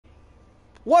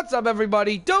What's up,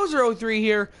 everybody? Dozer03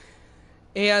 here,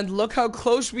 and look how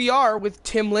close we are with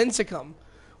Tim LINCECUM.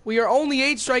 We are only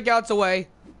 8 strikeouts away,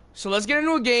 so let's get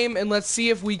into a game and let's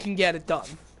see if we can get it done.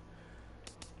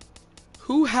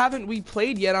 Who haven't we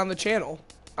played yet on the channel?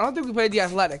 I don't think we played the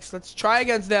Athletics. Let's try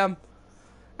against them.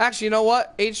 Actually, you know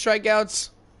what? 8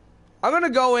 strikeouts. I'm going to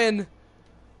go in.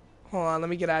 Hold on, let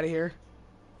me get out of here.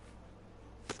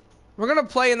 We're going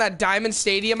to play in that Diamond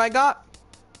Stadium I got,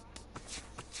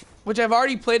 which I've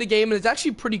already played a game, and it's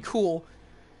actually pretty cool.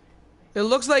 It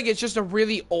looks like it's just a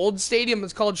really old stadium.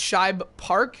 It's called Shibe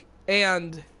Park,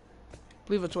 and I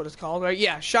believe that's what it's called, right?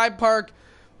 Yeah, Shibe Park,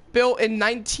 built in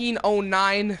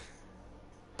 1909.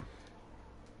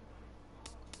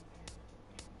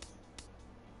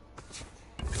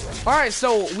 Alright,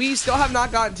 so we still have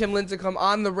not gotten Tim LINCECUM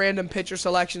on the random pitcher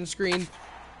selection screen,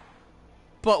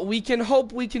 but we can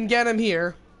hope we can get him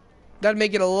here. That'd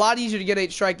make it a lot easier to get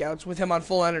 8 strikeouts with him on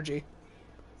full energy,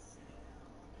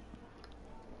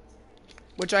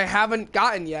 which I haven't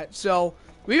gotten yet. So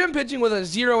we've been pitching with a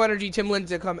 0 energy Tim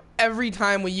LINCECUM every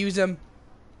time we use him.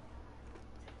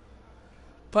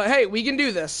 But hey, we can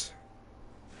do this.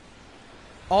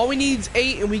 All we need is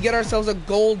 8, and we get ourselves a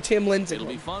gold Tim LINCECUM. It'll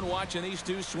be fun watching these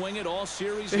two swing it all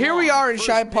series. So here we are in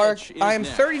Shibe Park. I am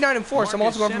 39-4, so I'm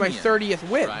also going for my 30th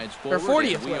win, or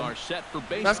 40th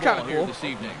win. That's kind of cool.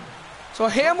 So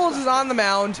Hamels is on the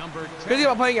mound. The good thing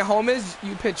about playing at home is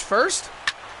you pitch first.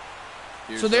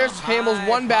 So there's Hamels,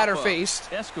 one batter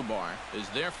faced. Escobar is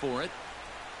there for it.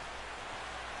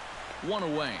 1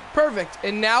 away. Perfect.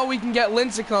 And now we can get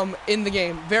LINCECUM in the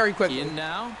game very quickly. In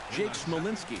now, Jake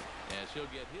Smolinski, as he'll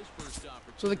get his first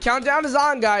opportunity. So the countdown is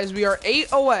on, guys. We are 8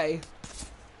 away.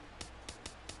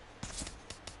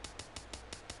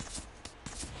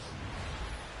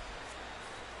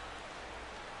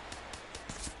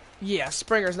 Yeah,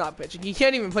 Springer's not pitching. He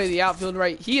can't even play the outfield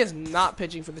right. He is not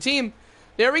pitching for the team.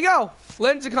 There we go.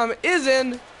 LINCECUM is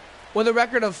in with a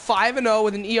record of 5-0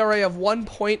 with an ERA of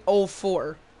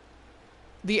 1.04.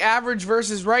 The average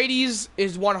versus righties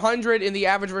is 100, and the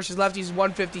average versus lefties is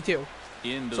 152.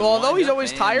 So although he's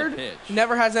always tired,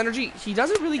 never has energy, he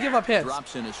doesn't really give up hits.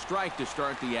 Drops in a strike to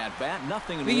start the at-bat.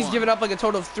 Nothing in I think he's given up like a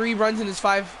total of 3 runs in his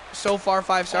 5 starts.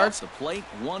 Off the plate,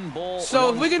 1 ball.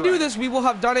 So if we can do this, we will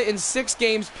have done it in 6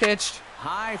 games pitched.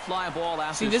 High fly ball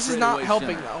out. See, this is not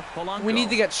helping though. We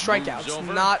need to get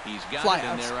strikeouts, not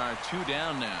flyouts. There are 2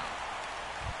 down now.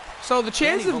 So the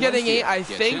chances of getting 8, I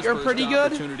think, are pretty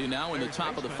good. Now in the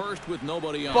top of the first with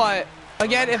nobody on. But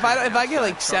again, if I get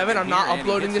like 7, I'm not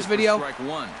uploading this video.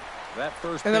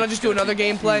 And then I'll just do another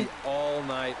gameplay all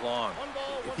night long.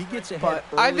 If he gets ahead,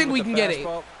 but I think we can get 8.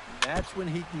 That's when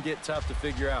he can get tough to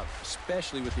figure out,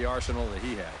 especially with the arsenal that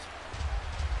he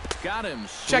has. Got him.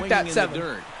 Check that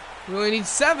 7. We only need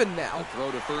 7 now. The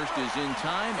throw to first is in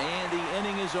time, and the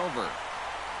inning is over.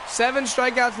 7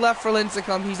 strikeouts left for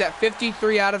LINCECUM. He's at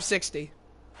 53 out of 60.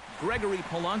 Gregory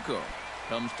Polanco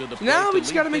comes to the plate. Now we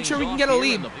just got to make sure we can get a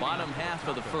lead. In the bottom half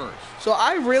of the first. So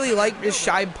I really like this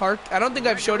Shibe Park. I don't think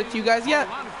I've showed it to you guys yet,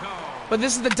 but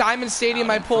this is the Diamond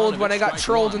Stadium I pulled when I got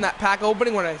trolled in that pack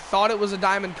opening when I thought it was a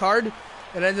diamond card. It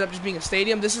ended up just being a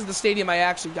stadium. This is the stadium I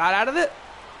actually got out of it,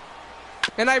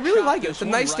 and I really like it. It's a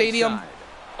nice stadium.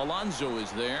 Alonso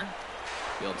is there.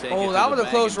 Oh, that was a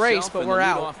close race, but we're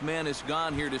out. Man is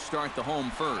gone here to start the home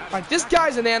first. All right, this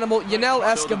guy's an animal. Yanel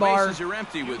Escobar is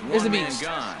a beast.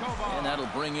 And that'll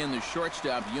bring in the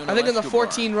shortstop. I think in the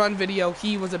 14-run video,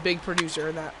 he was a big producer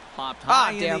in that. Popped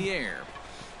high in the air.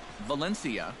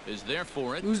 Valencia is there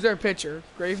for it. Who's their pitcher?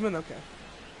 Graveman? Okay.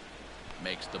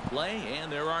 Makes the play,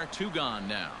 and there are 2 gone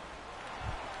now.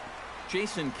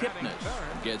 Jason Kipnis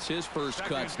gets his first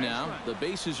cuts now. The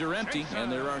bases are empty, and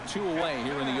there are 2 away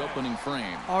here in the opening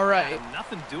frame. All right.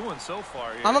 Nothing doing so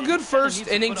far here. I'm a good first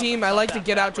inning team. I like to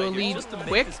get out to a lead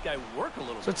quick.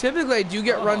 So typically I do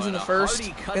get runs in the first,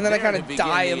 and then I kind of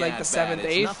die in like the 7th,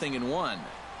 8th. Nothing in 1.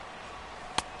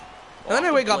 And then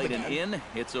I wake up again.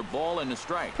 It's a ball and a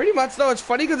strike. Pretty much, though. It's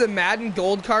funny because in Madden,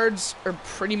 gold cards are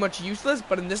pretty much useless,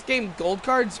 but in this game, gold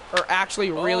cards are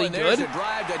actually really good.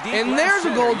 And there's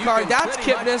a gold card. That's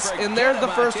Kipnis, and there's the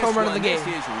first home run of the game.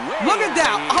 Look at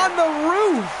that, on the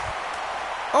roof.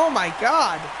 Oh, my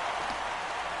God.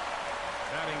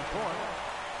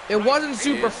 It wasn't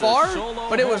super far,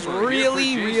 but it was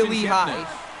really, really high.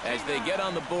 As they get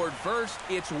on the board first,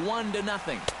 it's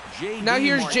 1-0. Now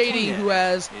here's JD, who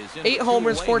has 8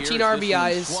 homers, 14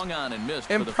 RBIs,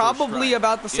 and probably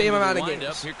about the same amount of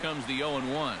games. Here comes the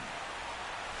 0-1.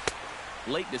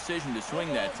 Late decision to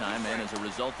swing that time, and as a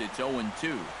result, it's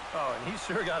 0-2. Oh, and he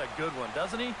sure got a good one,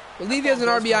 doesn't he? I believe he has an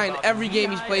RBI in every game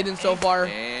he's played in so far.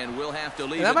 And we'll have to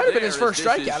leave that might have been his first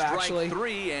strikeout, actually.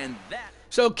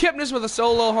 So Kipnis with a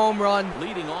solo home run,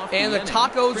 Leading off and the inning,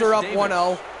 Tacos Chris are up Davis,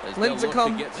 1-0. as they'll look to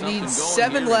LINCECUM get something needs going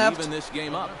 7 here and left. even this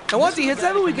game up. And once he hits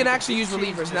 7, we can actually use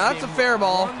relievers. Now that's a fair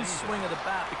ball. One swing of the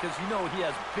bat because you know he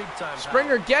has big time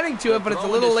Springer power. getting to it, but it's a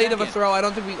Throw little into late of a second. throw. I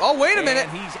don't think we... Oh, wait a minute.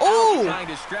 And he's out Oh! trying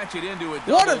to stretch it into a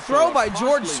What a double, throw so by costly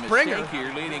George mistake Springer.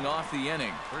 Here leading off the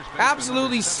inning.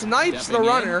 Absolutely snipes the Stepping in,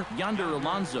 runner. Yonder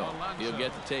Alonso. He'll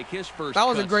get to take his first That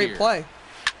was a cuts great here. play.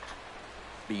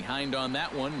 Behind on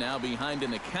that one. Now behind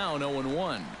in the count,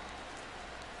 0-1.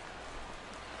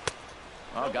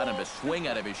 Oh, got him to swing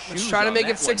out of his shoes. Let's try to on make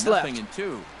that it 6 one. left.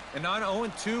 0-2. And on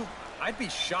 0-2, I'd be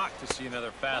shocked to see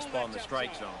another fastball in the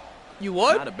strike zone. You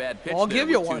would? Not a bad pitch I'll there give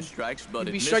you with 2 one. strikes, but You'd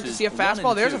it be straight to misses. see a 1 fastball.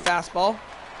 and There's a 2. fastball.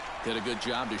 Did a good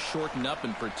job to shorten up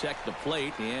and protect the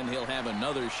plate, and he'll have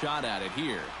another shot at it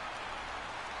here.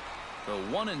 The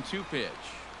 1-2 pitch.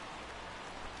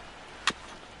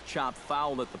 Chop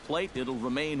foul at the plate. It'll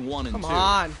remain 1-2. Come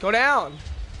on. Go down.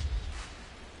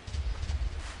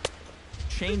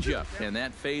 Changeup, and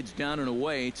that fades down and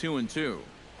away. 2-2.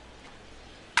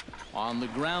 On the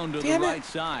ground to Damn the it. right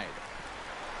side.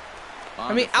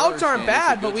 I mean, outs aren't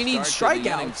bad, but we need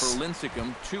strikeouts. For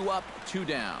LINCECUM, 2 up, 2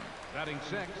 down.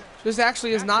 This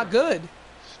actually is not good.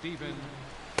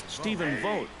 Stephen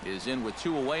Vogt is in with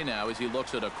 2 away now as he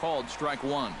looks at a called strike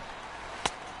 1.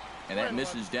 And that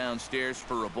misses downstairs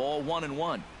for a ball.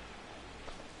 1-1.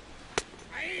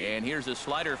 And here's a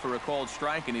slider for a called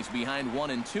strike, and he's behind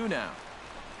 1-2 now.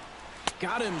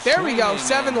 Got him. There we go, swinging,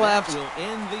 7 and that left. will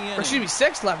end the inning. Or excuse me,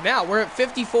 6 left now. We're at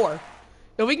 54.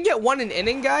 If we can get 1 an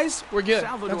inning, guys, we're good.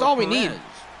 Salvador That's all we need. Perez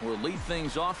will lead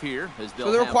things off here as they'll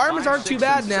So the have requirements 5, aren't too 6,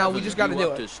 bad and now. 7 We just gotta due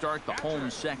do up it. to start the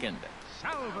home second.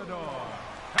 Salvador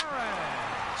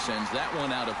Perez. Sends that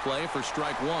one out of play for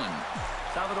strike 1.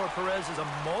 Salvador Perez is a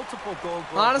multiple gold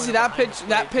glove Honestly, winner that behind pitch- the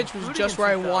that plate, pitch was including just in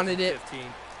where I wanted it. 2015,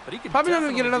 but he could Probably not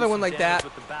gonna get definitely another do one some like damage that.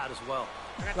 with the bat as well.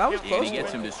 That was And close. he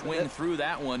gets him to swing through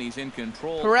that one. He's in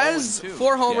control. Perez, 0-2.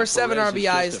 4 homers, 7 Perez is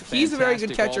RBIs. just He's a very good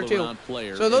fantastic catcher, too. all-around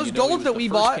player. So And those you know, he golds was that the we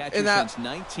first bought catcher in that- since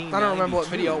I don't remember what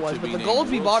 1992 video it was, to but be the named golds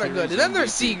we World bought are Series good. And then there's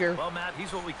MVP. Seager. Well, Matt,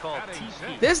 he's what we call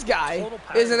TP. This guy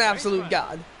is an absolute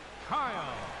god. Kyle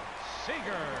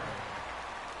Seager.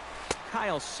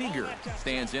 Kyle Seager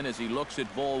stands in as he looks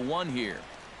at ball 1 here.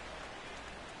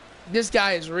 This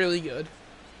guy is really good.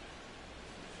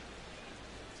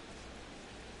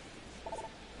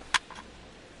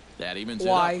 That evens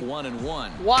Why? it up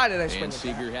 1-1. Why did I swing And it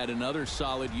back? Seager had another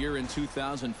solid year in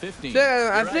 2015.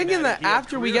 I'm thinking that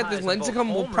after we get this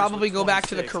LINCECUM, we'll probably go back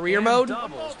to the career mode.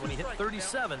 When he hit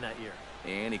 37 that year.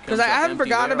 And he comes 'Cause I up haven't empty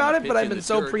forgotten there about on a it, but pitch I've in been the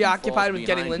so dirt. He preoccupied falls with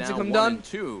getting behind now, LINCECUM done.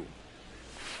 1-2.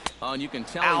 Oh, and you can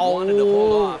tell he wanted to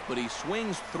hold Ow. off, but he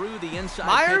swings through the inside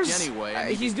Myers, pitch anyway. and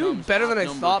he he's doing becomes better than out I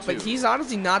number thought, but 2. he's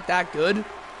honestly not that good.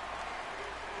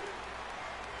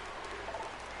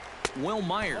 Will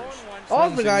Myers.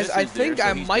 Also, swings and guys, I misses there, think so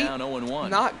I he's might down 0-1.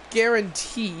 not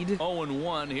guaranteed.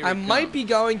 0-1 here I it might comes. be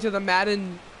going to the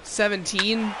Madden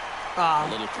 17 A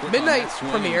little quick on midnight that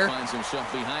swing, and he premiere. finds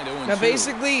himself behind 0-2. Now,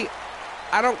 basically,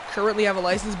 I don't currently have a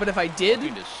license, but if I did,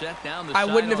 Looking to set down the I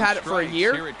side wouldn't have on had it for a strikes.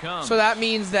 year. Here it comes. So that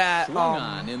means that Swung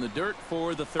on in the dirt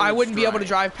for the third I wouldn't be able to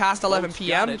strike. drive past 11 Boats got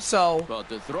p.m. it, So but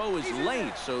the throw is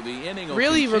late, so the inning will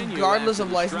really, continue regardless after of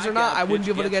the license or not, strikeout I wouldn't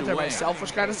be pitch able to get gets there away. myself,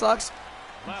 which kind of sucks.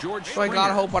 George So I gotta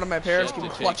Springer hope one of my parents set can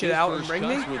to clutch take it his out and first bring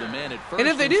me. cuts with a man at And if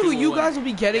first they and do, 2 you away. guys will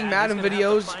be getting Madden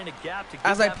videos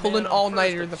as I pull in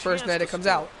all-nighter the first night it comes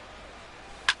out.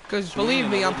 Because believe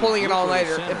me, I'm pulling an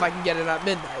all-nighter if I can get it at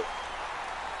midnight.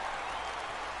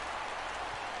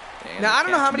 And Now, the I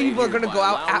don't know how catch many made people are here gonna by go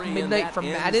out at Lowry, and midnight that for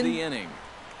ends Madden. the inning.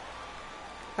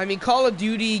 I mean, Call of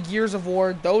Duty, Gears of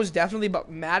War, those definitely,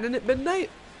 but Madden at midnight?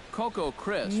 Coco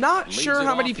Crisp Not leads sure it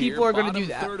how many off here. people are gonna Bottom do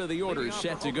that. Third of the order is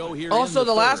set to go here in Also,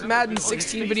 the last third. Madden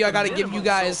 16 video I gotta give you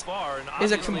guys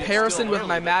is a comparison with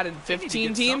my Madden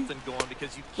 15 team,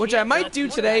 which I might do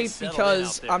today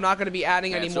because I'm not gonna be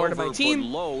adding any That's more to my over, team. but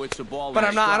low, it's a ball But and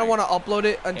I'm not. I don't strike. want to upload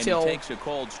it And he until takes a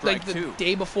called strike like the two.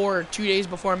 day before, or 2 days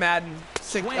before Madden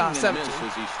Swing and 17. miss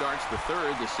as he starts the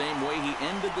third the same way he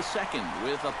ended the second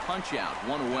with a punch out,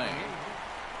 one away.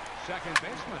 Second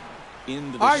baseman.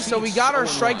 Into the All right, so we seats, got our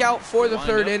 0-1. strikeout for the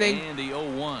third Wind up inning. And the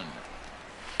 0-1.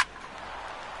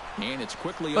 And it's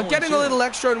quickly But getting a 0-2. little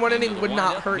extra in one Into inning the would not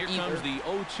windup, hurt here either. comes the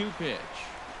 0-2 pitch.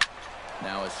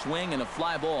 Now a swing and a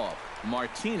fly ball.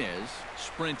 Martinez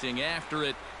sprinting after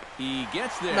it. He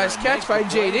gets there. Nice and catch makes by the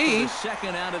play JD. for the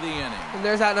second out of the inning. And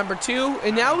there's that number 2.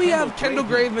 And now we have Kendall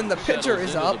Graveman, the pitcher, settles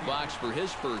is into up. the box for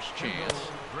his first chance.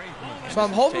 So I'm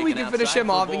hoping we can finish Taken him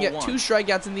off and outside get for 2 ball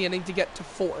strikeouts in the inning to get to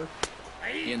 4.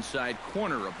 Inside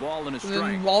corner, a ball and a And strike.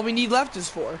 then all we need left is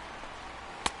 4.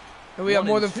 And we have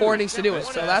more than 4 innings to do it,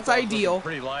 so that's ideal.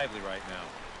 Pretty lively right now.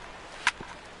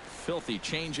 Filthy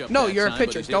changeup. No, that you're a time, but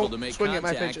pitcher. he's able Don't to make swing at my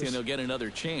contact, pitches. and he'll get another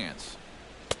chance.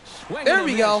 Swing There and a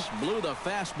we go. miss. Blew the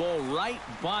fastball right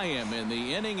by him, and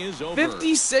the inning is over.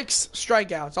 56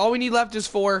 strikeouts. All we need left is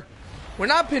 4. We're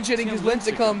not pinch hitting because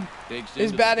LINCECUM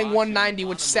is batting 190,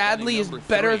 which sadly is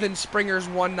better than Springer's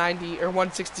 190 or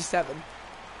 167.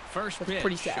 First That's pitch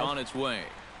pretty sad. on its way.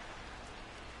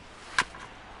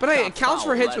 But hey, it counts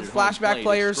for hits with flashback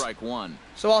players, Strike one.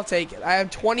 so I'll take it. I have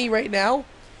 20 right now,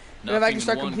 and if I Nothing can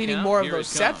start in one completing count. more of Here those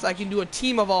it sets, comes. I can do a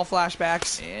team of all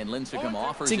flashbacks. And LINCECUM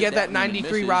offers To it get that one and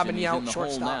 93 misses, Robin and he's Yount in the hole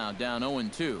shortstop. now, down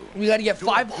 0-2. We got to get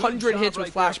 500 hits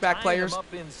with flashback players.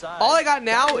 All I got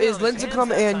now is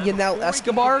LINCECUM and Yanel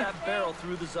Escobar,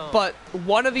 but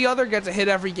one or the other gets a hit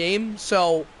every game,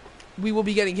 so we will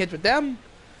be getting hits with them.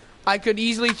 I could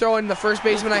easily throw in the first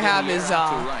baseman I have is,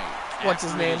 what's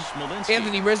his name?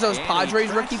 Anthony Rizzo's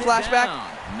Padres rookie flashback.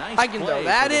 I can throw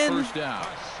that in.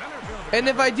 And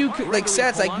if I do like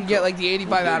sets, I can get like the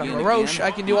 85 out of LaRoche. I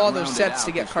can do all those sets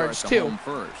to get cards too.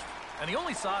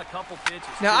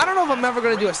 Now, I don't know if I'm ever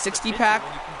going to do a 60-pack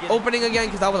opening again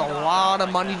because that was a lot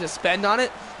of money to spend on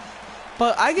it.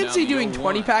 But I can see doing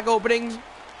 20-pack openings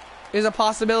is a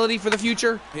possibility for the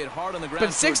future.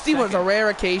 But 60 was a rare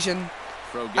occasion.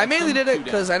 I mainly did it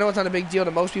because I know it's not a big deal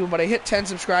to most people, but I hit 10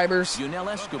 subscribers.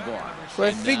 So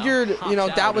I figured, you know,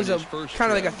 that was a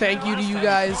kind of like a thank you to you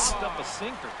guys.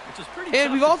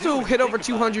 And we've also hit over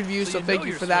 200 views, so thank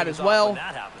you for that as well.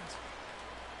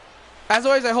 As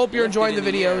always, I hope you're enjoying the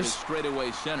videos.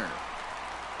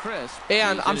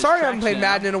 And I'm sorry I haven't played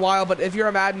Madden in a while, but if you're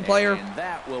a Madden player,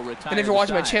 and if you're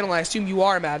watching my channel, I assume you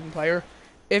are a Madden player.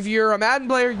 If you're a Madden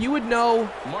player, you would know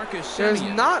there's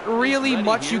not really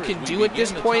much you can do at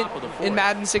this point in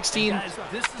Madden 16.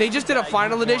 They just did a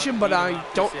final edition, but I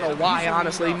don't know why,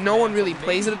 honestly. No one really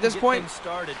plays it at this point.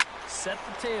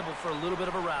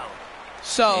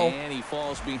 So,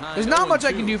 there's not much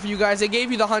I can do for you guys. They gave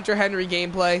you the Hunter Henry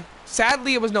gameplay.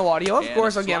 Sadly, it was no audio. Of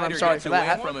course, again, I'm sorry for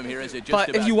that.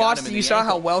 But if you watched it, you saw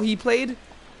how well he played.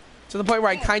 To the point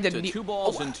where I kind of need... 2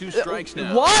 balls and 2 strikes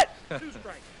now. What?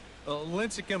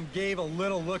 LINCECUM gave a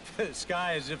little look to the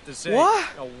sky as if to say,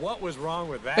 what was wrong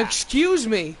with that? Excuse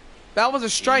me. That was a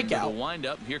strikeout. The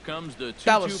windup. Here comes the 2-2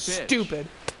 That was pitch. stupid.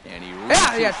 And he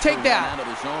yeah, take that. out of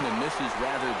the zone and misses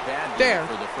rather badly There.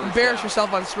 for the first Embarrass out.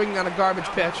 yourself on swinging on a garbage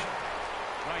pitch.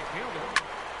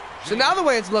 So now the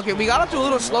way it's looking, we got up to a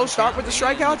little slow start with the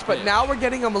strikeouts, but now we're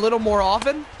getting them a little more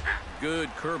often. Good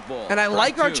curveball. And I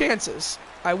like our 2. chances.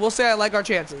 I will say I like our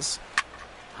chances.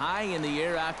 High in the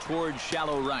air out towards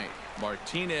shallow right.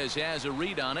 Martinez has a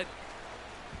read on it.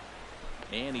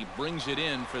 And he brings it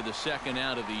in for the second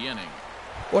out of the inning.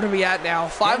 What are we at now?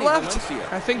 5 left?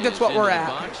 I think that's what we're at.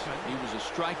 He was a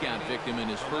strikeout victim in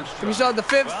his first We still have the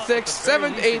 5th, 6th,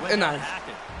 7th, 8th, and 9th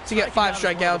to get 5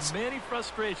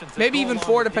 strikeouts. Maybe even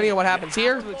 4 depending on what happens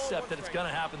here.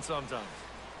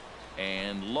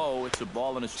 And low, it's a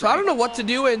ball and a strike. So I don't know what to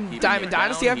do in Diamond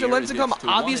Dynasty after LINCECUM.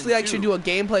 Obviously, I should do a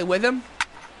gameplay with him.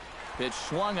 Pitch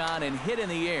swung on and hit in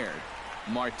the air.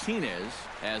 Martinez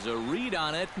has a read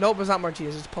on it. Nope, it's not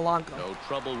Martinez. It's Polanco. No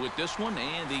trouble with this one.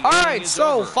 And the All right, inning is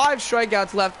so over. 5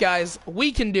 strikeouts left, guys.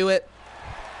 We can do it.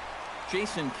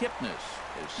 Jason Kipnis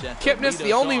is set to Kipnis, lead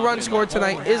the us only off run in the scored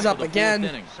tonight, home is half up of the again. 4th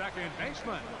inning. Second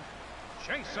baseman,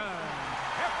 Jason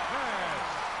Kipnis.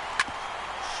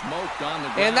 Smoked on the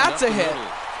ground And that's up a the hit.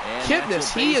 middle. And Kipnis,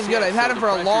 that's a he base is good. hit, I've had so him the for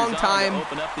a pressure's long on to time.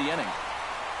 open up the inning.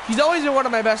 He's always been one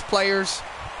of my best players.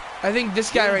 I think this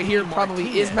guy right here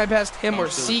probably is my best, him or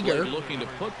Seager. Looking to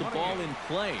put the ball in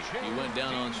play. He went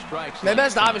down on strikes. My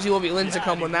best obviously will be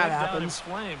LINCECUM when that happens.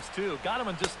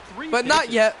 But not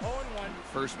yet.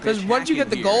 Because once you get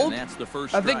the gold,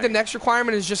 I think the next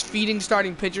requirement is just feeding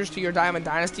starting pitchers to your Diamond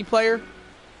Dynasty player.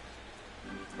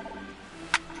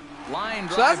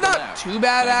 So that's not too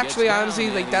bad, actually, honestly.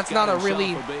 Like, that's not a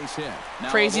really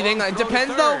crazy thing. It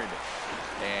depends, though.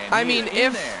 I mean,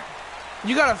 if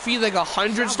you gotta feed like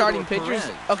 100 starting pitchers,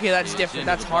 okay, that's different.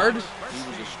 That's hard.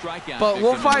 But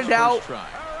we'll find out.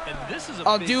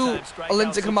 I'll do a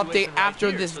LINCECUM update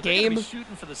after this game. And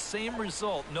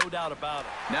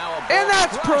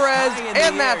that's Perez,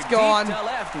 and that's gone.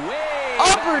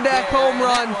 Upper deck home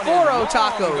run for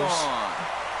Otacos.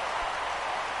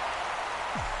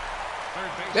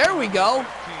 There we go.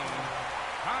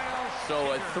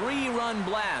 So a 3-run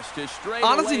blast to straight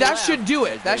Honestly, away that left should do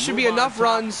as it. That they should move be on enough top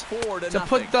runs 4-0. to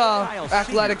put the Kyle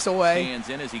Athletics Seager away. Stands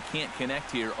in as he can't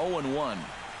connect here. 0-1.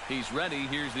 He's ready.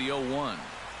 Here's the 0-1.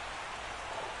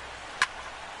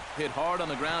 Hit hard on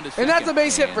the ground to second. And that's a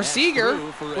base hit And for that's Seager,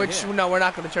 through for a which, hit. no, we're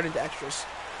not going to turn into extras.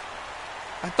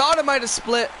 I thought it might have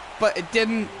split, but it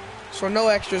didn't. So no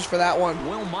extras for that one.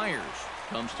 Will Myers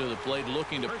comes to the plate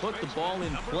looking to put the ball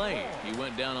in play. He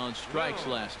went down on strikes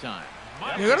last time.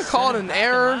 You're going to call it an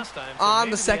error on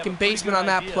the second baseman on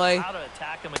that play. How to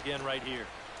attack him again right here.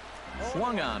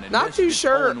 Swung on and Not too missed it,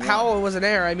 sure 0-1. how it was an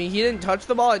error. I mean, he didn't touch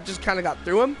the ball. It just kind of got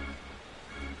through him.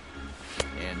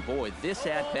 And boy, this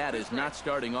at-bat is not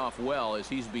starting off well as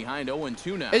he's behind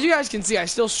 0-2 now. As you guys can see, I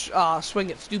still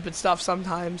swing at stupid stuff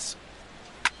sometimes.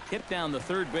 Hit down the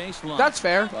third base line. That's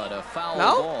fair. But a foul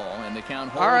No? ball, and the count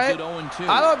holds All right. at 0-2.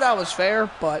 I thought that was fair,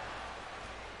 but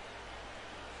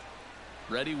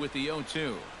Ready with the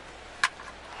 0-2.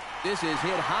 This is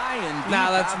hit high and deep.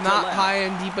 nah, that's out to not left. high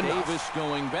and deep enough. Davis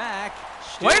going back.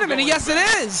 Still Wait a minute. going Yes,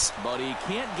 back. it is. But he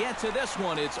can't get to this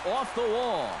one. It's off the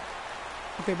wall.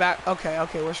 Okay, back.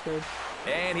 Okay, we're screwed.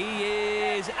 And he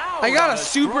is out. I got on a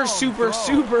super, strong super, throw.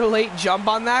 super late jump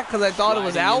on that because I thought it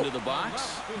was Sliding out. into the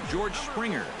box, George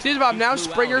Springer. See, Bob, He now flew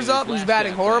out Springer's in his up, who's last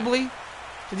batting at-bat. horribly.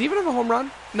 Does he even have a home run?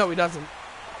 No, he doesn't.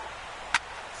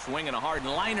 Swinging a hard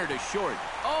liner to short.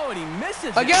 Oh, and he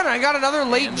misses it. Again, I got another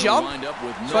late And they'll jump. wind up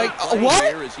with no So, like, play what?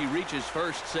 here as he reaches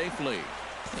first safely.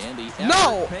 And the effort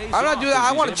No, pays I'm not off doing that. as I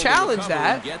he's want to able challenge recover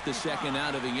that. and Get the second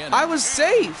out of the inning. I was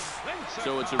safe.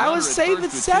 So it's a I runner was at safe first at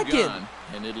with two second. gone,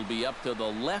 and it'll be up to the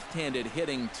left-handed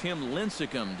hitting Tim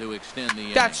Lincecum to extend the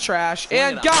inning. That's trash. Swinging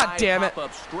And a god high damn it.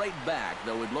 pop-up straight back,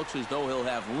 though it looks as though he'll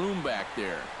have room back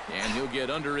there. And he'll get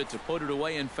under it to put it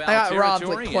away in foul I got robbed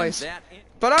territory. like and twice. that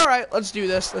But all right, let's do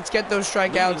this. Let's get those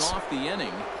leading strikeouts. off the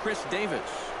inning, Chris Davis.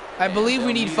 I believe And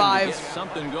we they'll need him to 5. get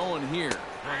something going here.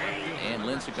 And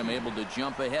Lincecum able to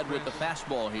jump ahead with the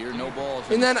fastball here. No balls.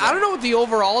 in And then the I don't know what the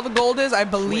overall of the gold is. I swing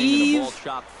and a ball believe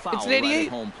chopped foul it's an right at 88,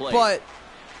 home plate. but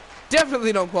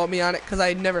definitely don't quote me on it because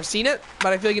I'd never seen it.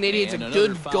 But I feel like an 88 is And a another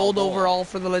good foul gold ball. overall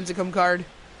for the Lincecum card.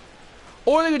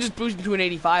 Or they could just boost it to an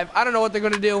 85. I don't know what they're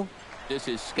going to do. This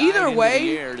is skied Either into way,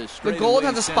 the air to the straight gold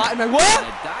away has a center. spot in my... What? And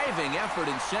a diving effort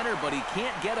in center, but he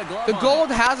can't get a glove The on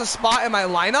gold it. has a spot in my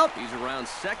lineup. He's around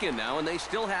second now, and they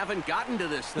still haven't gotten to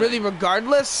this thing. Really,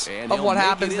 regardless And of he'll what make it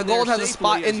happens, in the there gold has a safely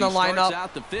spot as in the he starts lineup.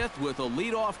 Out the fifth with a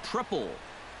leadoff triple.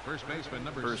 First baseman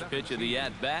number First 17. pitch of the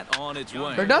at-bat on its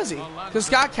way. Or does he? Because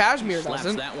Scott Kazmir Slaps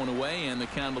doesn't. that one away, and the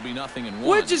count will be 0-1.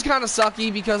 Which is kind of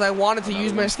sucky because I wanted to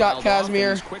use my Scott Fouled off, and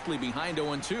Kazmir, he's quickly behind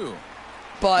 0-2.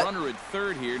 but Runner at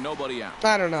third here, nobody out.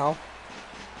 I don't know.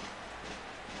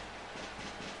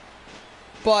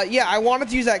 But yeah, I wanted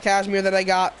to use that Kazmir that I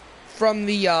got from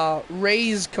the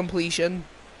Rays completion.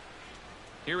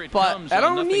 Here it But comes I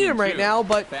on don't need him 0-2. right now,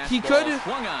 but he Fastball could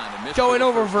swung on and missed go for in the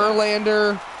over first out.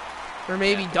 Verlander or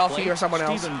maybe At the Duffy plate, or someone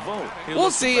else. Stephen Vogt. He'll We'll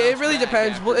look to see. bounce It really back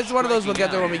depends. after It's one of those we'll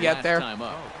get striking there when we out get last there. time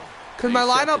up. Because They my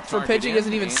set the lineup for target pitching in,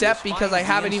 isn't even and set this because I finds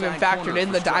the haven't even inside factored corner in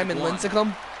for the strike Diamond one.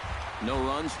 Lincecum. No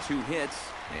runs, 2 hits,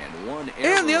 and 1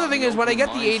 error. And the other on thing is when I get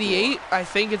the open line 88, score. I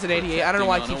think it's an 88. I don't know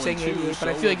why I keep saying Protecting on 88, but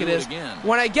I 0-2, feel like it so is. we'll do it again.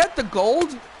 When I get the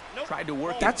gold, Tried to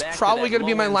work it That's back to probably that gonna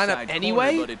be low my lineup inside corner,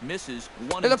 anyway. but it misses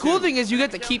 1 and the cool 2. thing is you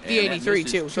get to keep the And that 83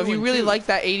 misses too. So if 2 you and really 2. like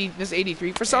that 80, this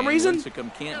 83 for some And reason,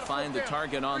 Lincecum can't find the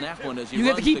target on that one as he You get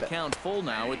to runs keep the it. count full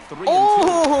now at 3-2.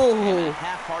 Oh! And a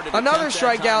half-hearted Another attempt that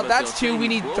time, strikeout. but That's they'll 2. say We he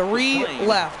need broke the 3 plane,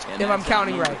 left, and if I'm that's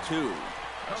counting number right. 2.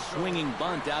 A swinging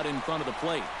bunt out in front of the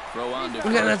plate. Throw on to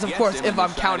And then that's, first, of course, gets him, if and I'm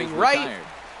the side counting is right. retired.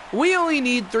 We only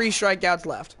need 3 strikeouts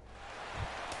left.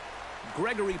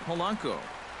 Gregory Polanco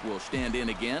will stand in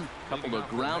again. Couple of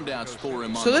ground outs for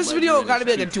him on So the this ledger video in gotta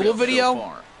his be like a 2 dual trips so video.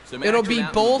 far. Some It'll action be out in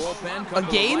the both bullpen. a Couple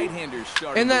of game right-handers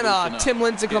starting and to then loosen up. Tim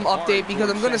Lincecum Hit hard update because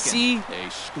I'm towards gonna second. see.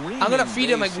 A screaming I'm gonna feed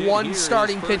him like base hit one here,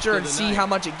 starting his first pitcher of and the see night. how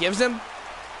much it gives him.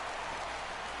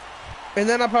 And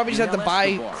then I'll probably just have to Now buy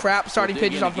Escobar crap starting will dig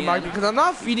pitches in off the again. market because I'm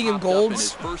not feeding him Popped up in golds.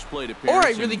 his first plate Or appearance I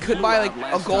and really could blew buy out like a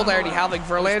last gold I time already have, like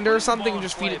Verlander or something, and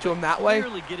just feed it to him that way.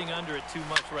 Clearly getting under it too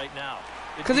much right now.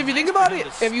 Because if you think about it,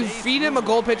 if you feed him a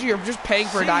gold pitcher, you're just paying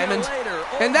for a diamond.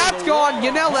 And that's gone.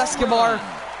 Yanel Escobar,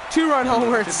 2-run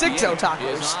homer, 6-0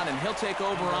 tacos. Is on, and he'll take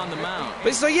over on the mound.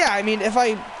 But so yeah, I mean, if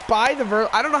I buy the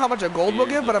I don't know how much a gold will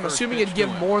Here's give, the but I'm first assuming pitch it'd to give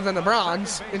him. more than the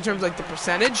bronze in terms of like the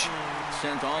percentage.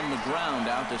 Sent on the ground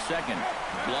out to second.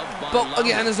 Glove by But Lowry.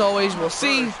 again, as always, we'll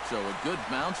see. First, so a good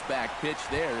bounce back pitch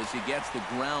there as he gets the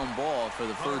ground ball for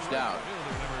the first out.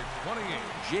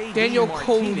 J.D. Daniel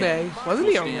Martinez Colme. Wasn't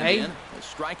he will a stand Ray? in. A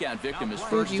strikeout victim his think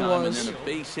first he time was. and then a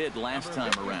base hit last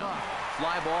time around.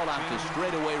 Fly ball out to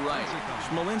straightaway right.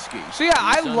 Smolinski. So yeah,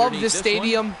 I He's love underneath this one,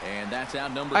 stadium. and that's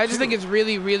out number I just 2. think it's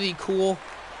really, really cool.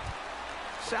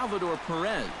 Salvador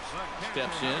Perez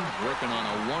steps in, working on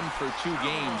a 1-for-2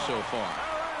 game so far.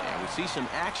 And we see some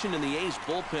action in the A's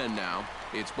bullpen now.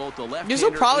 It's both the left. This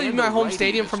will probably be my home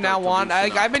stadium from now on.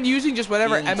 I've been using just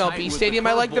whatever MLB stadium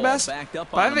I like the best,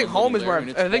 but I think home is where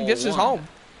I think this is home.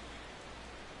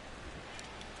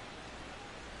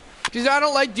 Because I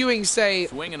don't like doing, say,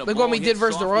 like when we did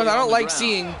versus the Royals, I don't like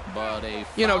seeing,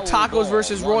 you know, Tacos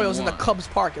versus Royals in the Cubs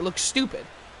park. It looks stupid.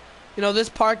 You know, this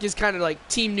park is kind of like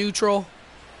team neutral.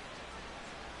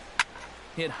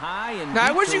 Hit high and now,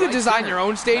 I wish you could design your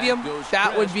own stadium.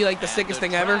 That would be like the sickest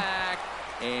thing ever.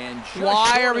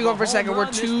 Why are we going for second? We're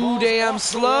too damn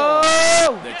slow.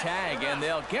 The tag, and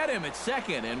they'll get him at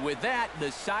second. And with that,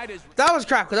 the side is. That was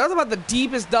crap, because that was about the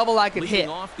deepest double I could hit.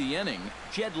 Off the inning,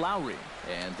 Jed Lowry.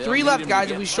 And 3 left, guys.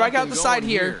 If we strike out the side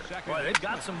here,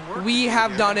 we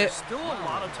have done it.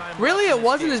 Really, it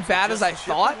wasn't as bad as I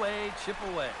thought.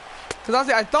 Because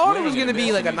honestly, I thought it was going to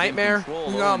be like a nightmare.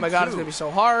 Oh my god, it's going to be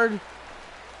so hard.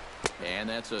 And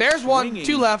that's there's 1,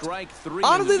 2 left.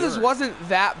 Honestly, this wasn't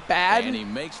that bad. And he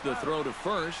makes the throw to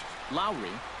first. Lowry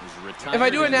is retired. If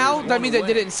I do it now, that means I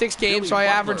did it in 6 games, so I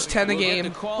averaged 10 a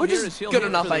game, which is good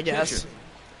enough, I guess.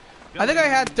 I think I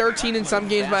had 13 in some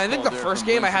games, but I think the first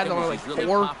game I had only like 4.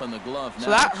 So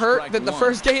that hurt that the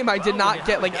first game I did not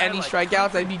get like any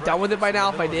strikeouts. I'd be done with it by now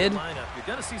if I did. You're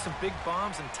going to see some big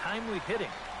bombs and timely hitting.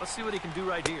 Let's see what he can do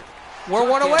right here. We're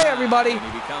 1 away, everybody. And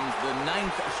he becomes the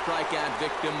 9th strikeout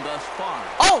victim thus far.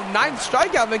 Oh, 9th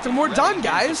strikeout victim. We're done,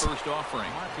 guys.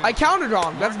 I counted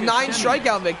wrong. That's 9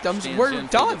 strikeout victims. We're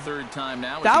done.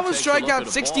 That was strikeout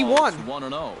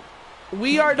 61.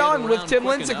 We are done with Tim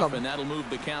Lincecum.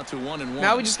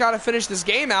 Now we just got to finish this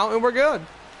game out, and we're good.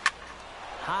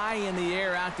 High in the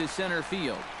air out to center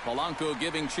field. Polanco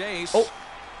giving chase. Oh.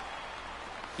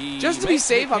 Just to be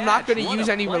safe, I'm not going to use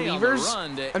any relievers.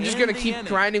 I'm just going to keep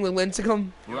grinding with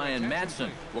Lincecum. Ryan Madsen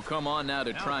will come on now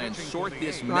to try and sort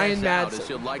this mess out, as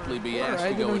he'll likely be asked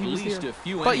to go at least a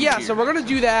few innings. But yeah, so we're going to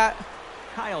do that.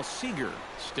 Kyle Seager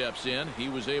steps in. He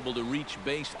was able to reach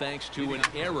base thanks to an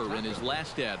error in his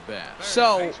last at-bat.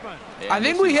 So, I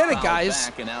think we hit it,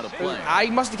 guys. I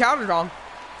must have counted wrong.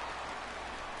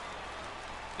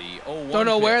 Don't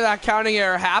know where that counting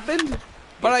error happened.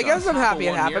 But I guess I'm happy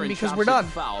it happened because we're done.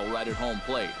 Right at home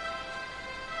plate.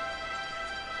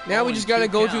 Now we just got to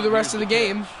go through the rest of the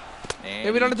game.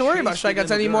 And we don't have to worry about strikeouts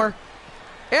anymore.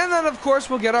 And then, of course,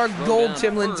 we'll get our gold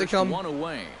Tim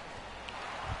Lincecum.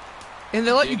 And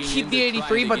they let you keep the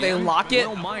 83, but they lock it.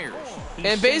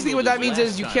 And basically what that means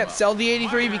is you can't sell the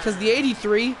 83 because the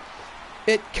 83,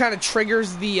 it kind of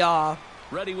triggers the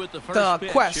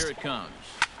quest. Here it comes.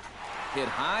 Hit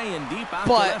high and deep out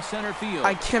but to left center field.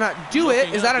 I cannot do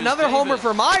it. Is that another homer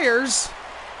for Myers?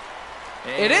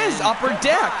 It is upper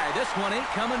deck. This one ain't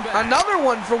coming back. Another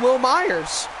one for Will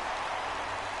Myers.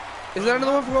 Is that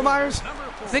another one for Will Myers?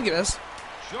 I think it is.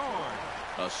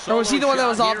 Or was he the one that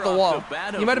was off the wall?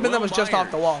 He might have been that was just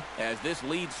off the wall. As this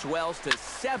lead swells to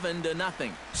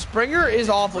 7-0. Springer is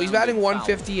awful. He's batting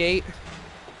 158.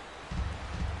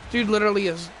 Dude literally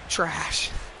is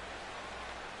trash.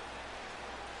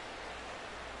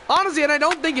 Honestly, and I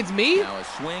don't think it's me,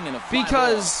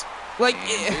 because, like,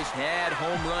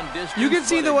 you can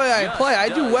see the way I play. I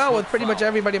do well with pretty much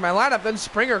everybody in my lineup. Then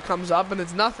Springer comes up, and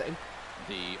it's nothing.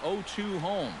 The 0-2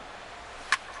 home.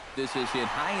 This is hit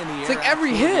high in the air. It's like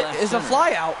every hit is a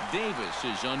fly out. Davis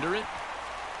is under it.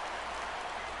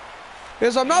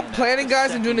 Because I'm not planning,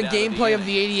 guys, on doing a gameplay of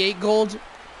the 88 gold.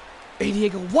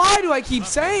 88 gold. Why do I keep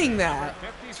saying that?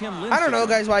 I don't know,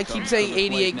 guys, why I keep saying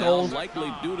 88 gold.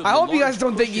 I hope you guys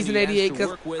don't think he's an 88,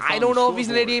 because I don't know if he's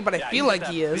an 88, but I feel like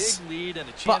he is.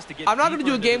 But I'm not going to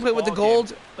do a gameplay with the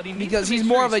gold, because he's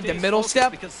more of like the middle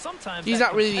step. He's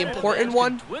not really the important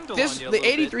one. The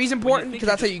 83 is important, because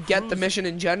that's how you get the mission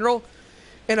in general.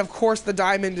 And of course, the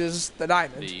diamond is the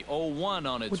diamond,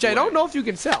 which I don't know if you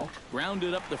can sell.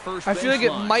 I feel like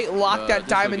it might lock that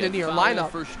diamond into your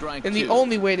lineup. And the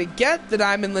only way to get the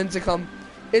diamond Lincecum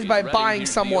is by buying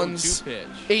someone's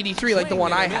 83 like the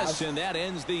one I have.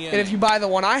 And if you buy the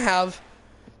one I have,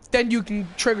 then you can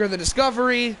trigger the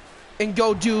discovery and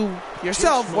go do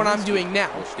yourself what I'm doing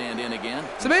now.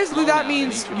 So basically that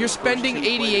means you're spending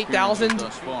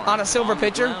 $88,000 on a silver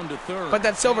pitcher, but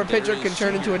that silver pitcher can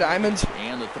turn into a diamond.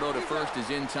 And the throw to first is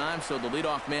in time, so the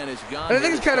leadoff man is gone. And I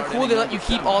think it's kind of cool they let you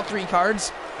keep all 3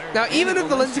 cards. Now, even if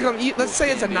the Lincecum, let's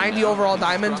say it's a 90 overall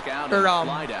diamond, or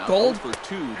gold,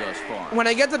 when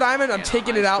I get the diamond, I'm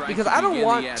taking it out because I don't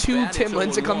want 2 Tim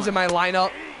Lincecums in my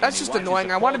lineup. That's just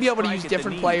annoying. I want to be able to use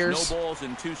different players.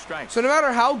 So no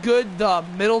matter how good the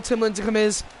middle Tim Lincecum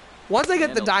is, once I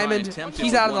get the diamond,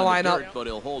 he's out of the lineup. But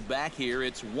he'll hold back here.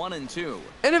 It's 1-2.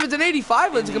 And if it's an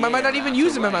 85 Lincecum, I might not even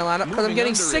use him in my lineup because I'm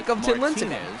getting sick of Tim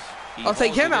Lincecum. I'll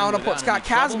take him out and I'll put Scott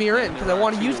Kazmir in because I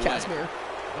want to use Kazmir.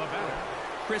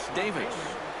 Chris Davis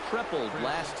tripled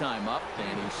last time up,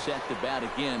 and he's set to bat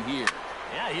again here.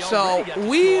 So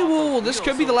we will. This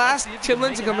could be the last Tim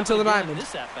Lincecum until the diamond.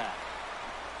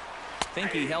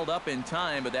 Think he held up in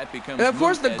time, but that becomes. And of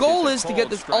course, the goal is to get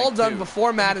this all done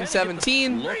before Madden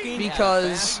 17,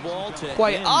 because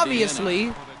quite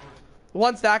obviously,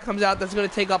 once that comes out, that's going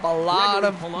to take up a lot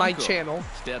of my channel.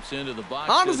 Steps into the box.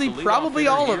 Honestly, probably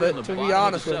all of it, to be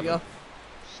honest with you.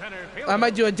 I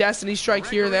might do a Destiny strike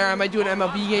here or there. I might do an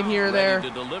MLB game here or there.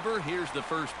 Here's the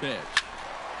first pitch.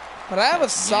 But I have a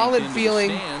solid feeling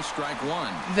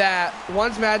that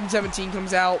once Madden 17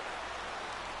 comes out,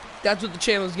 that's what the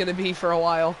channel is going to be for a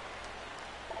while.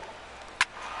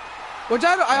 Which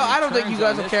I don't think you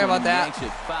guys will care about that.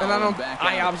 And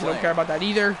I obviously don't care about that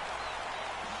either.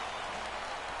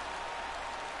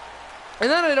 And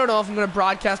then I don't know if I'm going to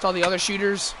broadcast all the other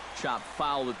shooters. Chop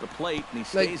foul at the plate, and he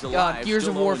stays alive. Like Gears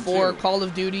of War 4, Call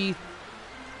of Duty,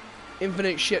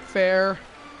 Infinite Shit Fair.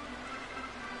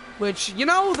 Which, you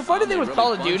know, the funny thing with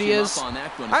Call of Duty is,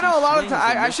 I know a lot of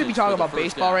times, I should be talking about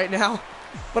baseball right now,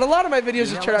 but a lot of my videos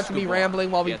just turn out to be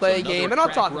rambling while we play a game, and I'll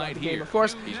talk about the game, of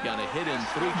course.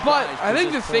 But I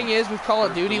think the thing is, with Call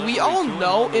of Duty, we all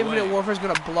know Infinite Warfare is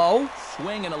going to blow.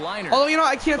 Although, you know,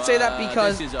 I can't say that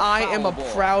because I am a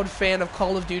proud fan of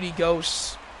Call of Duty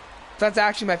Ghosts. That's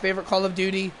actually my favorite Call of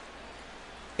Duty.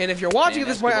 And if you're watching at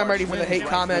this point, I'm ready for the hate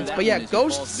comments. But yeah,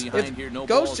 Ghosts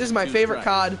is my favorite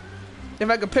COD. If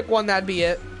I could pick one, that'd be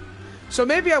it. So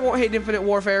maybe I won't hate Infinite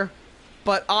Warfare.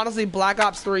 But honestly, Black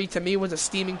Ops 3 to me was a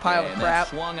steaming pile of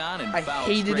crap. I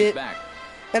hated it.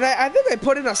 And I think I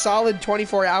put in a solid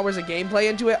 24 hours of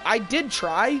gameplay into it. I did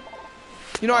try.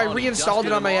 You know, I reinstalled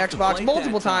it on my Xbox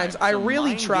multiple times. I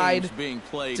really tried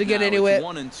to get into it.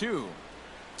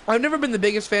 I've never been the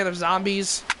biggest fan of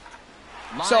zombies.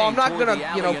 So I'm not going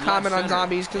to, you know, comment on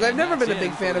zombies because I've never been a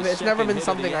big fan of it. It's never been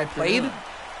something I played.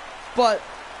 But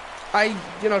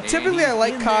typically I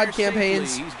like COD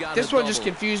campaigns. This one just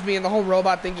confused me, and the whole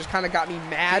robot thing just kind of got me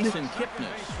mad.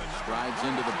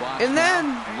 And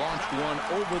then,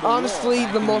 honestly,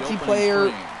 the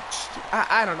multiplayer,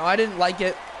 I don't know, I didn't like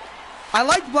it. I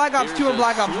liked Black Ops 2 and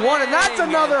Black Ops 1, and that's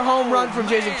another home run from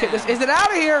Jason Kipnis. Is it out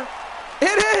of here?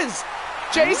 It is!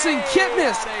 Jason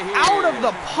Kipnis out of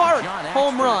the park,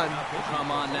 home run.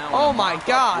 Oh my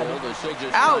God.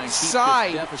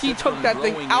 Outside. He took that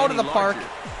thing out of the park.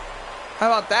 How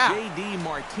about that?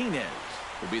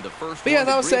 But yeah, as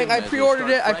I was saying, I pre-ordered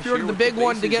it. I pre-ordered the big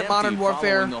one to get Modern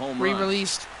Warfare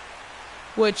re-released.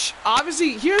 Which,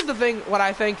 obviously, here's the thing, what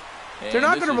I think. They're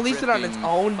not going to release it on its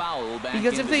own.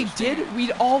 Because if they did,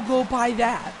 we'd all go buy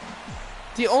that.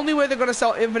 The only way they're going to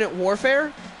sell Infinite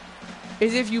Warfare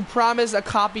is if you promise a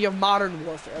copy of Modern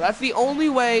Warfare. That's the only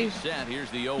way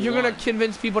you're going to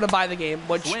convince people to buy the game,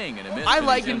 which I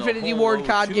like Infinity Ward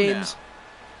COD games.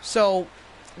 So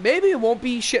maybe it won't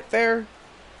be shit fair.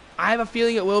 I have a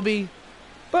feeling it will be,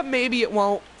 but maybe it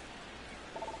won't.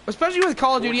 Especially with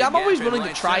Call of Duty, I'm always willing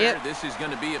to try it.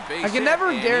 I can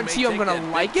never guarantee I'm going to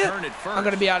like it. I'm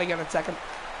going to be out again in a second.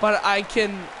 But I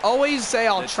can always say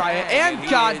I'll try it, and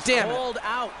god damn it.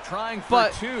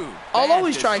 But I'll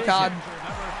always try COD.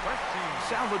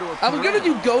 I was going to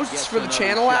do Ghosts for the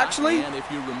channel, actually,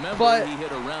 but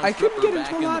I couldn't get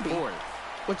into a lobby,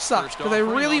 which sucks, because I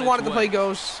really wanted to play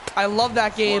Ghosts. I love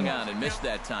that game. I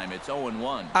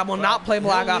will not play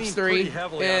Black Ops 3,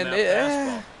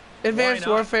 and Advanced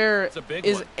Warfare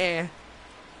is eh.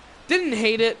 Didn't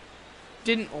hate it,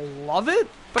 didn't love it,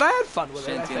 but I had fun with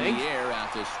it, I think.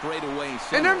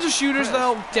 In terms of shooters,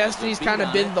 though, Destiny's kind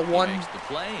of been the one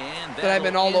that I've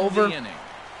been all over.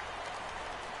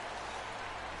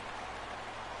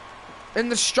 And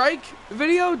the Strike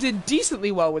video did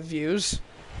decently well with views.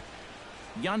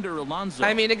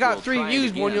 I mean, it got 3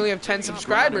 views, but when you only have 10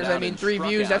 subscribers, I mean, 3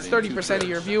 views, that's 30% of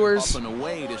your viewers.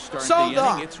 So,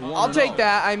 I'll take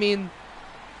that. I mean,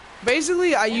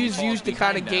 basically, I use views to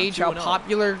kind of gauge how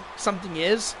popular something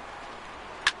is.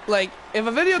 Like, if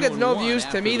a video gets no views,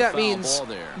 to me that means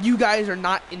you guys are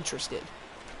not interested.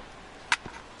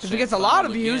 If it gets a lot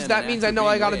of views, that means I know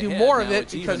I gotta do more of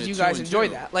it because you guys enjoy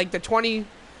that. Like the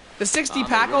 60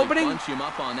 pack opening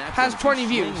has 20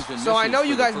 views, so I know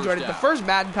you guys enjoyed it. The first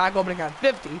Madden pack opening had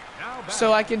 50,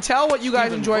 so I can tell what you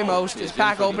guys enjoy most is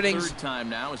pack openings,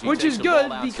 which is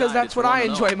good because that's what I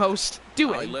enjoy most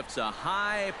doing. So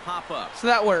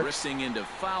that works.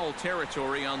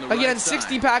 Again,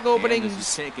 60 pack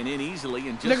openings, they're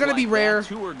going to be rare,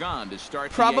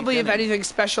 probably if anything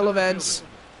special events,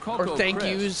 or thank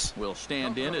Chris yous. Will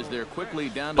stand in as they're quickly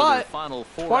down to But their final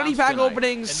 4 20 pack tonight.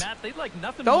 openings, Matt, like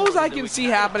those I can see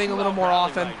happening a little more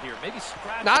often.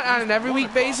 Right, not on an every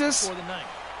week basis,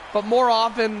 but more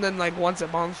often than like once a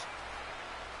month.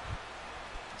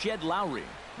 Jed Lowry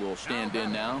will stand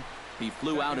in now. He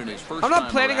flew out in his first I'm not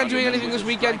time planning on around, doing and then anything was this a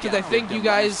weekend because I strikeout think you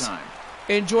victim last guys time.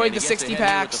 enjoyed And the he gets 60 ahead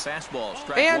here with packs. the fastball,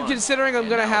 strike And one. considering I'm And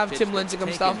going to now have pitch Tim that's Lincecum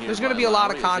taken stuff, here there's going to by be a lot Lowry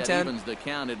of as that content. evens the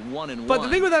count at 1-1. But the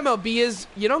thing with MLB is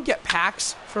you don't get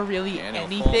packs for really And he'll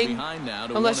fall anything behind now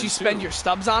to unless you 1-2. spend your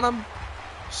stubs on them.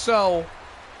 So,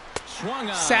 Swung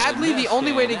on sadly, and the missed,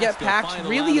 only way and to get that's the packs final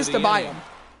really out is of to the buy inning. them.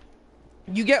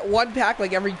 You get one pack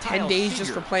like every 10 Kyle days just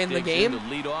Seager for playing the digs game. in to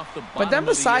lead off the But bottom then of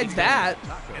the besides eighth that,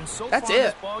 And so that's far in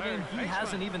this it. ballgame, he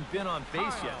hasn't even been on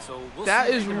base yet. So we'll That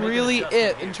see if is he can make an really adjustment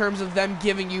it here. in terms of them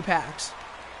giving you packs.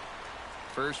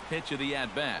 First pitch of the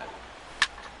at-bat.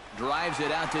 Drives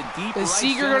it out to deep Is right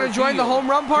Seager center going to join the field. home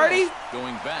run party? Chris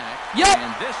going back. Yep.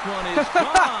 And this one is gone.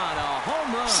 A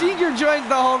home run. Seager joins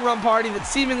the home run party that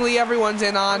seemingly everyone's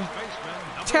in on.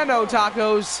 10-0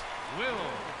 tacos.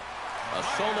 A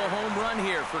solo home run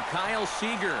here for Kyle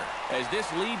Seager as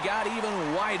this lead got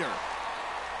even wider.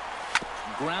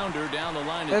 Grounder down the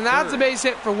line to And that's a third. base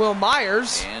hit for Will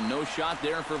Myers. And no shot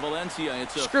there for Valencia.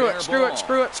 It's a Screw fair it, screw ball. it,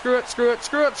 screw it, screw it, screw it,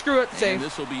 screw it, screw it. And Save.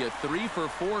 this will be a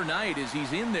 3-for-4 night as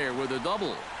he's in there with a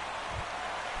double.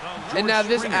 And now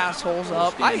this Springer asshole's will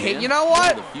up. I stand hate, in. you know One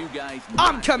what? of the few guys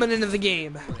I'm not coming into the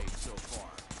game.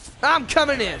 I'm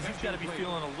coming in. You've got to be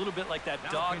feeling a little bit like that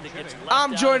dog that gets left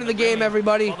I'm out joining in the game, rain,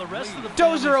 everybody. while the rest of the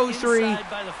Dozer family's 03, inside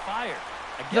by the fire.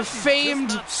 I the guess he's just famed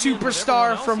not seeing what superstar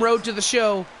everyone from else Road is. to the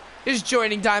Show, is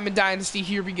joining Diamond Dynasty.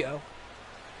 Here we go.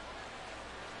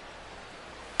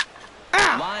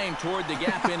 Line toward the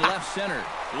gap in left center.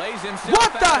 Lays himself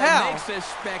What the out and hell? makes a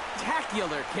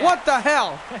spectacular catch. What the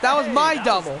hell? That was my That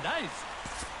double. was nice.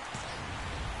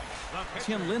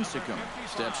 Tim Lincecum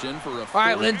steps in for a All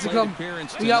right, fourth Lincecum. plate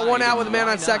appearance We got tonight, one out and with a man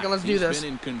why on second. not? Let's do He's this.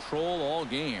 been in control all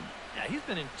game. Yeah, he's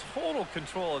been in total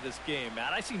control of this game,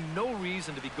 Matt. I see no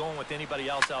reason to be going with anybody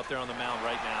else out there on the mound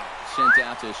right now. Sent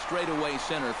out to straightaway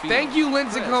center field. Thank you,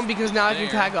 Lincecum, because now I can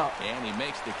There, tag up. And he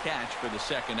makes the catch for the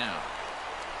second out.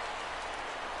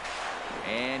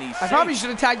 And he's I probably should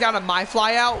have tagged out on my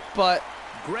fly out, but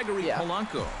Gregory yeah.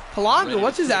 Polanco. Polanco, Ready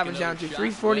what's to his take average down another to? shot.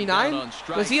 349? Went down on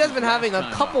Because he has strikes been his having a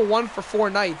last couple time up.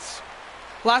 1-for-4 nights.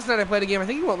 Last night I played a game, I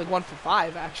think he went like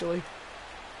 1-for-5, actually.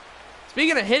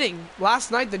 Speaking of hitting,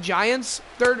 last night the Giants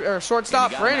shortstop And he got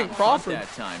him out Brandon in front Crawford, that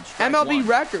time. Strike MLB one.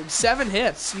 record, 7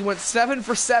 hits. He went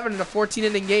 7-for-7 in a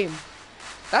 14-inning game.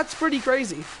 That's pretty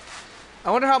crazy.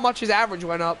 I wonder how much his average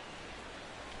went up.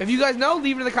 If you guys know,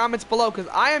 leave it in the comments below, because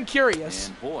I am curious.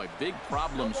 And boy, big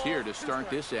problems here to start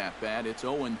this at-bat. It's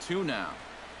 0-2 now.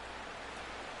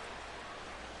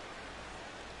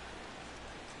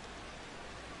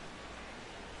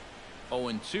 Oh,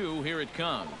 and 2, here it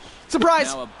comes.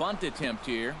 Surprise! Now a bunt attempt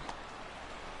here.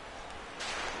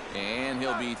 And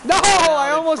he'll be No, thrown out I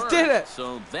at almost first. did it.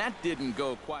 So that didn't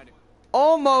go quite.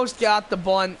 Almost got the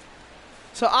bunt.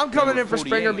 So I'm coming Number in for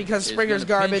Springer 48 because is Springer's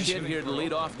gonna pinch garbage. hit here to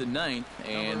lead off the ninth,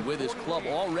 and with his club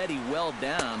already well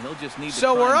down, he'll just need to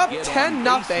So try we're and up get 10-0.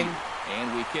 on base here.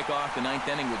 And we kick off the ninth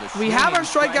inning with a We have our swinging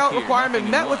strike strikeout here, requirement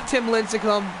met 0-1. with Tim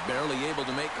Lincecum. Barely able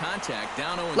to make contact.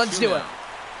 Down 0-2 Let's do now. it.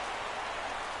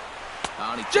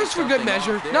 Oh, and he Just takes for good something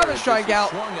measure, off there another as this is strikeout.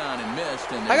 swung on and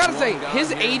missed, and I gotta there's say, one gone his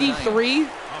here tonight. 83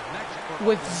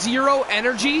 with 0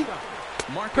 energy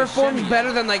Marcus performs Semien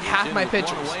better than like half is my in with one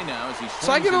pitchers. away now as he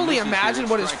So I swings can and only misses here imagine at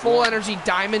what his strike full one. energy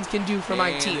diamonds can do for my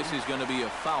And team. this is going to be a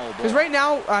foul ball. Because right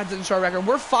now, it doesn't show our record,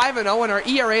 we're 5-0 and our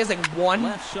ERA is like 1.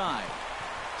 Left side.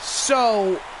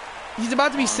 So he's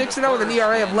about to be 6-0 with an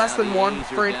ERA of less than 1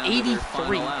 for an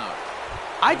 83.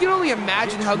 I can only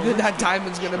imagine how good that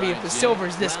diamond's going to be if the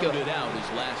silver's this good. Rounded out his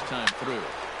last time through.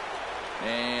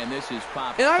 And this is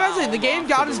popped And I gotta say, the foul game off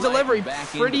got to his the right delivery and back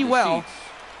pretty into the well. seats.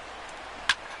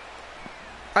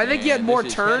 I think he had And more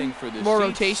this is turn, heading for the more seats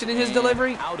rotation in his and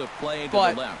delivery. Out of play to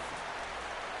but the left.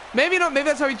 Maybe not. Maybe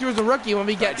that's how he threw as a rookie when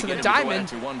we Tried get to get the him go diamond.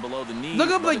 after one below the knees, Look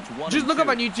up but like, it's 1 just and look up 2.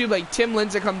 on YouTube like Tim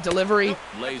Lincecum delivery.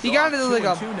 Lays He got off into 2 like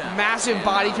and a 2 now. massive And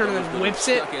body now turn and those then that whips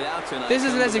have it. stuck out tonight This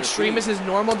isn't come as to their extreme feet. as his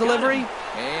normal delivery.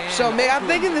 And So back I'm to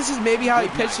thinking him. this is maybe how he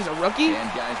Good pitched as night. a rookie. And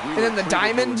guys, we And then were the treated to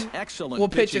diamond an excellent will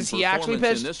pitch pitching as he actually performance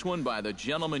pitched. in this one by the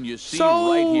gentleman you see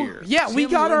So, right here. yeah, we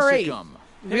Tim got our 8. Lincecum.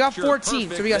 We got Picture 14, so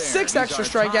perfect we got there. 6 He's extra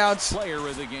our top strikeouts. Player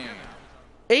of the game.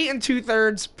 8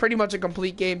 2/3, pretty much a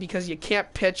complete game because you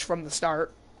can't pitch from the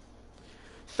start.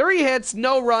 3 hits,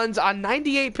 no runs on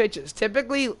 98 pitches.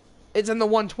 Typically, it's in the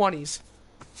 120s.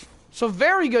 So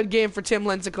very good game for Tim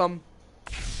Lincecum.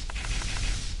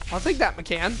 I'll take that,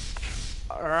 McCann.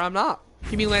 Or I'm not.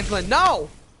 Give me Lance Lynn. No!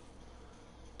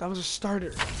 That was a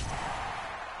starter.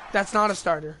 That's not a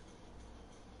starter.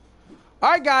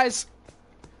 Alright, guys.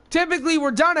 Typically,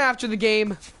 we're done after the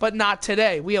game, but not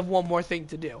today. We have one more thing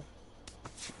to do.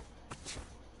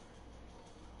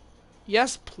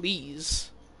 Yes, please.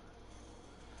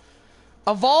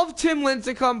 Evolve Tim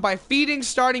Lincecum by feeding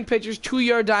starting pitchers to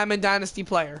your Diamond Dynasty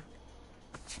player.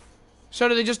 So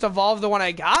did they just evolve the one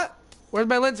I got? Where's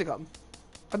my Lincecum?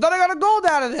 I thought I got a gold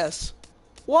out of this.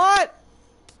 What?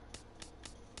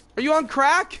 Are you on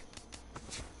crack?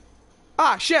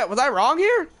 Ah, shit. Was I wrong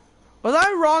here? Was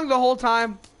I wrong the whole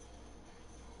time?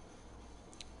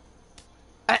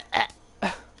 I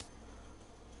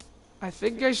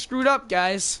think I screwed up,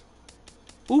 guys.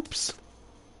 Oops.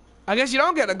 I guess you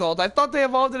don't get a gold. I thought they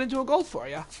evolved it into a gold for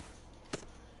you.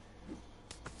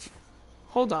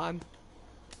 Hold on.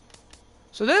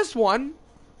 So this one,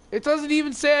 it doesn't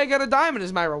even say I get a diamond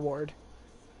as my reward.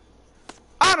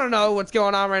 I don't know what's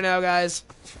going on right now, guys.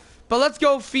 But let's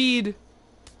go feed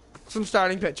some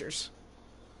starting pitchers.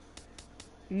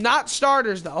 Not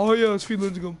starters, though. Oh, yeah, let's feed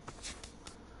Lincecum.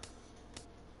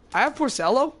 I have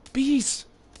Porcello. Beast.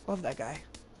 Love that guy.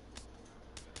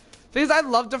 Thing is, I'd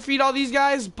love to feed all these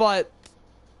guys, but...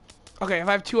 Okay, if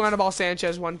I have 2 Anibal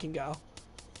Sanchez, 1 can go.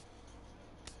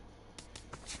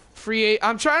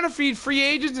 I'm trying to feed free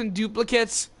agents and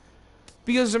duplicates.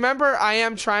 Because remember, I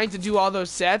am trying to do all those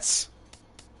sets.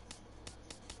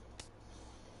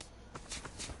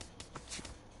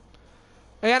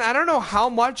 Again, I don't know how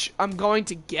much I'm going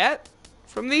to get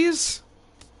from these.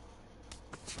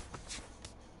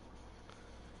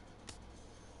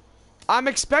 I'm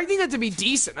expecting it to be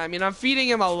decent. I mean, I'm feeding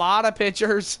him a lot of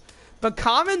pitchers. But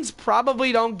commons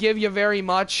probably don't give you very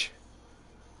much.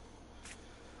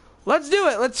 Let's do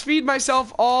it. Let's feed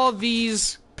myself all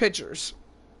these pitchers.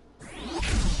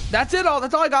 That's it.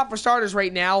 That's all I got for starters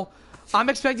right now. I'm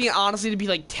expecting it, honestly, to be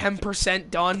like 10%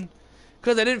 done.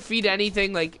 Because I didn't feed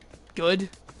anything, like, good.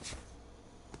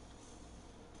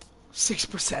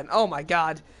 6%. Oh, my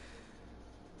God.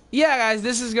 Yeah, guys,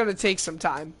 this is going to take some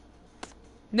time.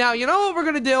 Now, you know what we're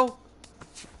going to do?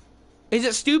 Is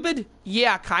it stupid?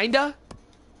 Yeah, kinda.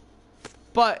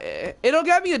 But it'll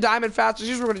get me a diamond faster.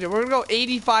 Here's what we're going to do. We're going to go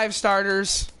 85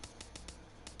 starters.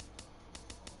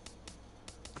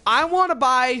 I want to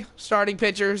buy starting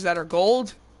pitchers that are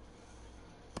gold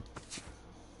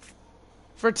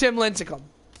for Tim Lincecum.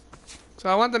 So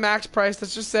I want the max price.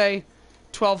 Let's just say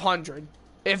 $1,200,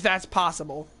 if that's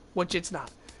possible, which it's not.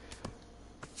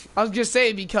 I was just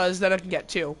saying because then I can get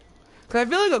 2. Because I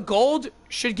feel like a gold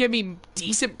should give me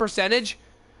decent percentage.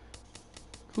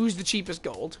 Who's the cheapest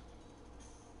gold?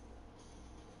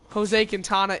 Jose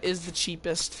Quintana is the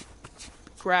cheapest.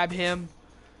 Grab him.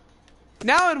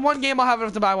 Now in one game I'll have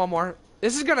enough to buy 1 more.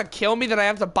 This is going to kill me that I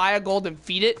have to buy a gold and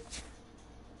feed it.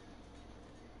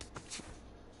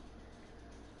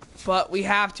 But we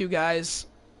have to, guys.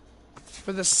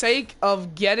 For the sake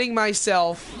of getting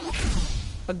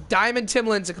myself a diamond Tim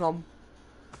Lincecum.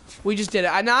 We just did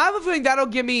it. Now I have a feeling that'll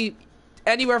give me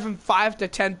anywhere from 5 to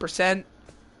 10%.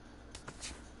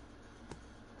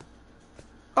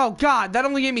 Oh, God. That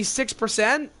only gave me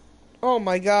 6%? Oh,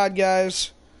 my God,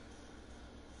 guys.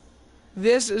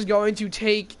 This is going to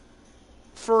take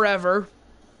forever.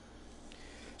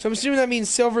 So I'm assuming that means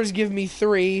silvers give me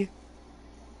 3.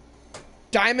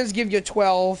 Diamonds give you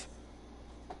 12.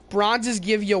 Bronzes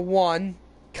give you 1.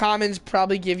 Commons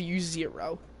probably give you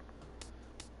 0.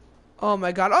 Oh,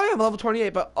 my God. Oh, yeah, I'm level 28,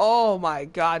 but oh, my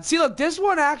God. See, look, this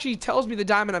one actually tells me the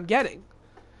diamond I'm getting.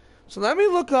 So let me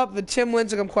look up the Tim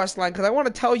Lincecum quest line because I want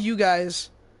to tell you guys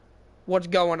what's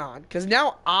going on. Because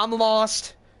now I'm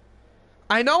lost.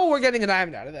 I know we're getting a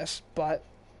diamond out of this, but...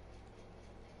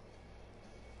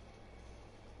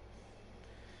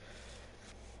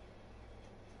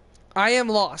 I am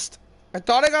lost. I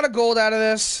thought I got a gold out of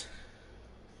this.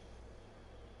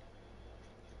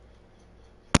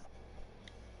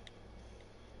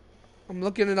 I'm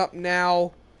looking it up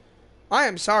now. I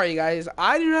am sorry, guys.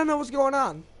 I do not know what's going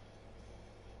on.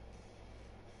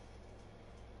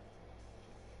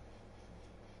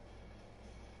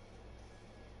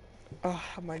 Oh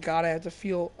my God, oh my God, I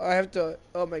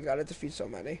have to feed so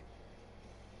many.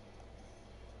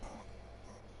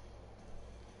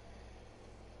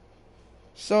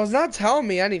 So it's not telling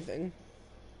me anything.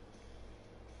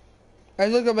 I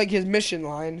look up like his mission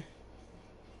line.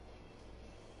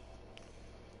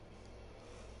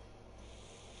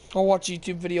 I'll watch a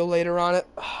YouTube video later on it.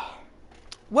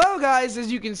 Well, guys,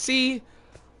 as you can see,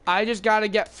 I just gotta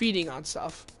get feeding on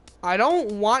stuff. I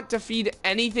don't want to feed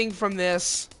anything from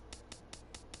this.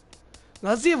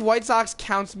 Let's see if White Sox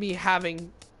counts me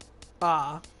having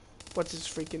what's his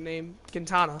freaking name?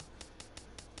 Quintana.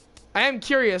 I am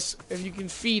curious if you can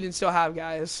feed and still have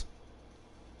guys.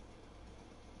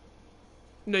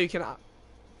 No, you cannot.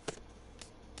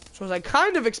 So as I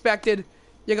kind of expected,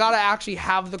 you gotta actually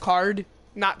have the card,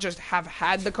 not just have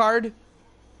had the card.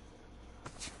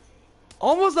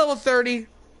 Almost level 30.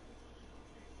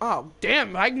 Oh,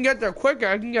 damn, I can get there quicker.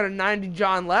 I can get a 90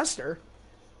 John Lester.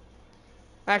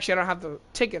 Actually, I don't have the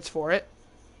tickets for it.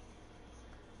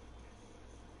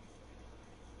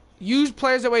 Use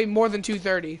players that weigh more than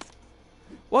 230.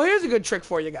 Well, here's a good trick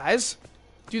for you guys.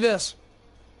 Do this.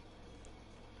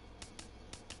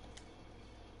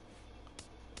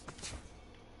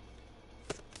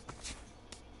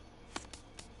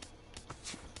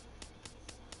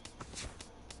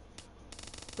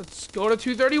 Let's go to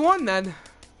 231 then.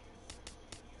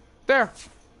 There.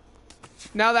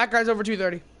 Now that guy's over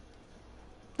 230.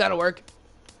 That'll work.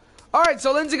 Alright,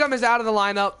 so LINCECUM is out of the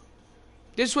lineup.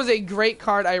 This was a great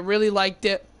card. I really liked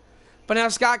it. But now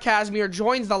Scott Kazmir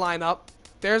joins the lineup.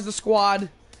 There's the squad.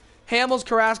 Hamels,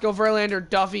 Carrasco, Verlander,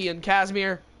 Duffy, and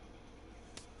Kazmir.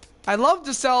 I'd love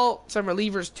to sell some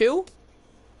relievers too,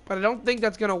 but I don't think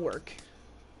that's going to work.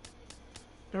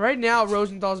 And right now,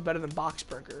 Rosenthal's better than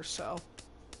Boxberger, so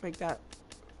make that.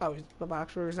 Oh, the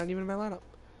Boxberger's not even in my lineup.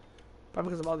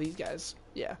 Probably because of all these guys.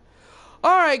 Yeah.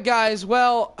 Alright, guys.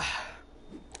 Well,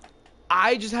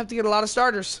 I just have to get a lot of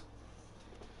starters.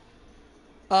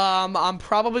 I'm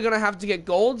probably going to have to get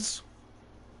golds.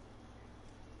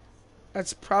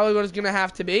 That's probably what it's going to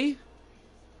have to be.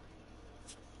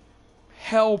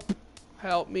 Help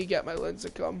me get my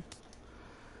LINCECUM.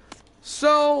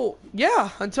 So,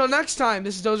 yeah, until next time,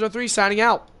 this is Dozer3 signing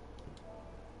out.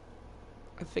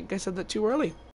 I think I said that too early.